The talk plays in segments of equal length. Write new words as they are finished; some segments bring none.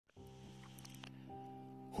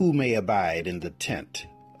Who may abide in the tent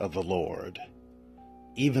of the Lord?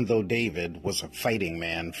 Even though David was a fighting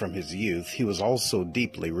man from his youth, he was also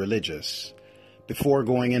deeply religious. Before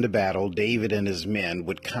going into battle, David and his men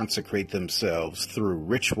would consecrate themselves through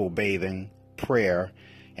ritual bathing, prayer,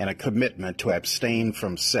 and a commitment to abstain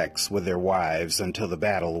from sex with their wives until the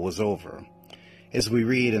battle was over. As we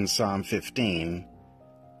read in Psalm 15,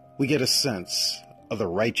 we get a sense of the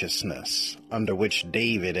righteousness under which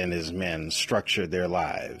David and his men structured their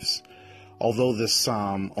lives. Although this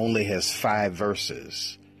psalm only has 5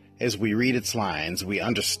 verses, as we read its lines, we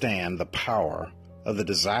understand the power of the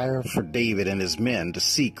desire for David and his men to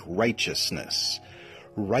seek righteousness.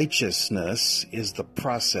 Righteousness is the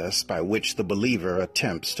process by which the believer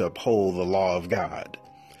attempts to uphold the law of God.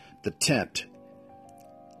 The tent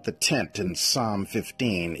in Psalm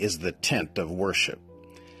 15 is the tent of worship.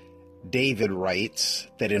 David writes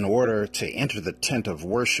that in order to enter the tent of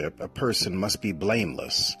worship, a person must be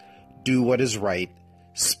blameless, do what is right,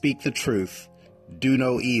 speak the truth, do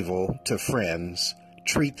no evil to friends,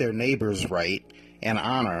 treat their neighbors right, and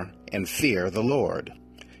honor and fear the Lord.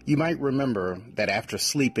 You might remember that after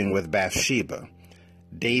sleeping with Bathsheba,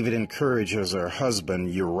 David encourages her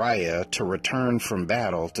husband Uriah to return from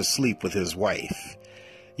battle to sleep with his wife.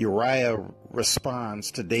 Uriah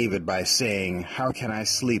responds to David by saying, "How can I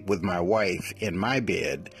sleep with my wife in my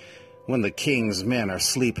bed when the king's men are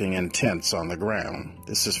sleeping in tents on the ground?"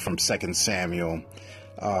 This is from 2 Samuel,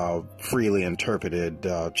 freely interpreted,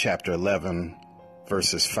 chapter 11,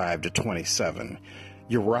 verses 5 to 27.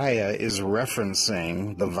 Uriah is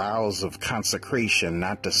referencing the vows of consecration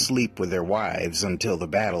not to sleep with their wives until the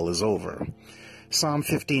battle is over. Psalm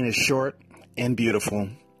 15 is short and beautiful,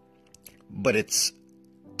 but its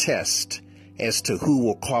test as to who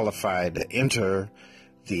will qualify to enter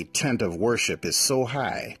the tent of worship is so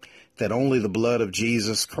high that only the blood of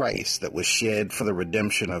Jesus Christ that was shed for the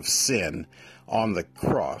redemption of sin on the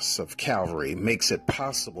cross of Calvary makes it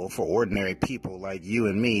possible for ordinary people like you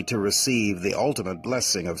and me to receive the ultimate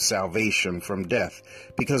blessing of salvation from death,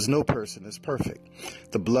 because no person is perfect.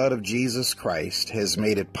 The blood of Jesus Christ has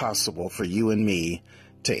made it possible for you and me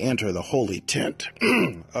to enter the holy tent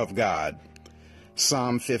of God.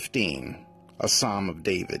 Psalm 15, a psalm of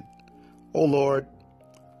David. O Lord,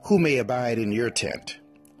 who may abide in your tent?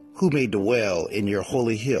 Who may dwell in your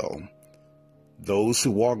holy hill? Those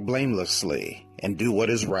who walk blamelessly and do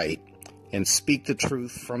what is right and speak the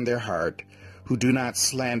truth from their heart, who do not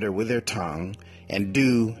slander with their tongue and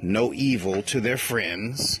do no evil to their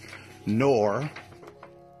friends, nor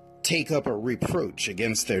take up a reproach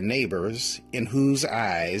against their neighbors, in whose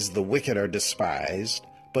eyes the wicked are despised,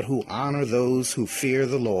 but who honor those who fear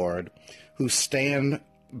the Lord, who stand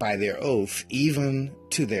by their oath even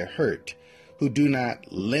to their hurt, who do not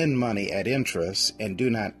lend money at interest and do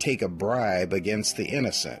not take a bribe against the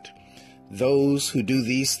innocent. Those who do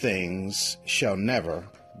these things shall never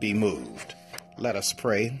be moved. Let us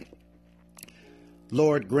pray.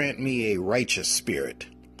 Lord, grant me a righteous spirit.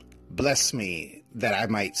 Bless me that I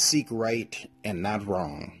might seek right and not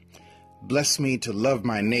wrong. Bless me to love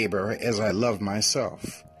my neighbor as I love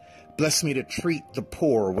myself. Bless me to treat the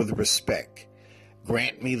poor with respect.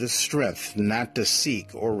 Grant me the strength not to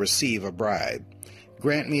seek or receive a bribe.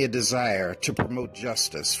 Grant me a desire to promote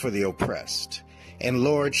justice for the oppressed. And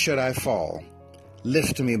Lord, should I fall,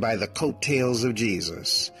 lift me by the coattails of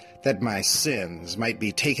Jesus, that my sins might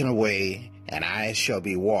be taken away, and I shall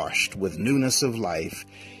be washed with newness of life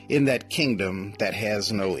in that kingdom that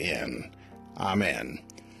has no end. Amen.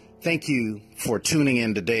 Thank you for tuning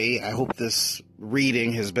in today. I hope this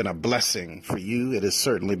reading has been a blessing for you. It has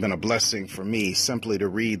certainly been a blessing for me simply to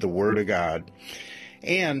read the Word of God.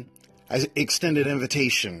 And I extend an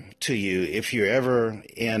invitation to you, if you're ever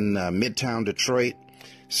in Midtown Detroit,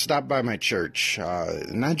 stop by my church,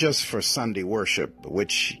 not just for Sunday worship,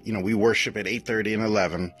 which, we worship at 8:30 and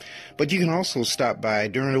 11, but you can also stop by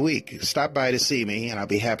during the week. Stop by to see me, and I'll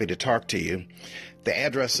be happy to talk to you. The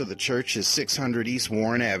address of the church is 600 East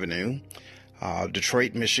Warren Avenue,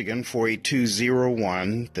 Detroit, Michigan,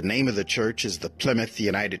 48201. The name of the church is the Plymouth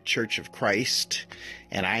United Church of Christ,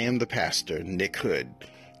 and I am the pastor, Nick Hood.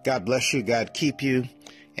 God bless you, God keep you,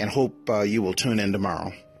 and hope you will tune in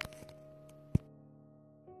tomorrow.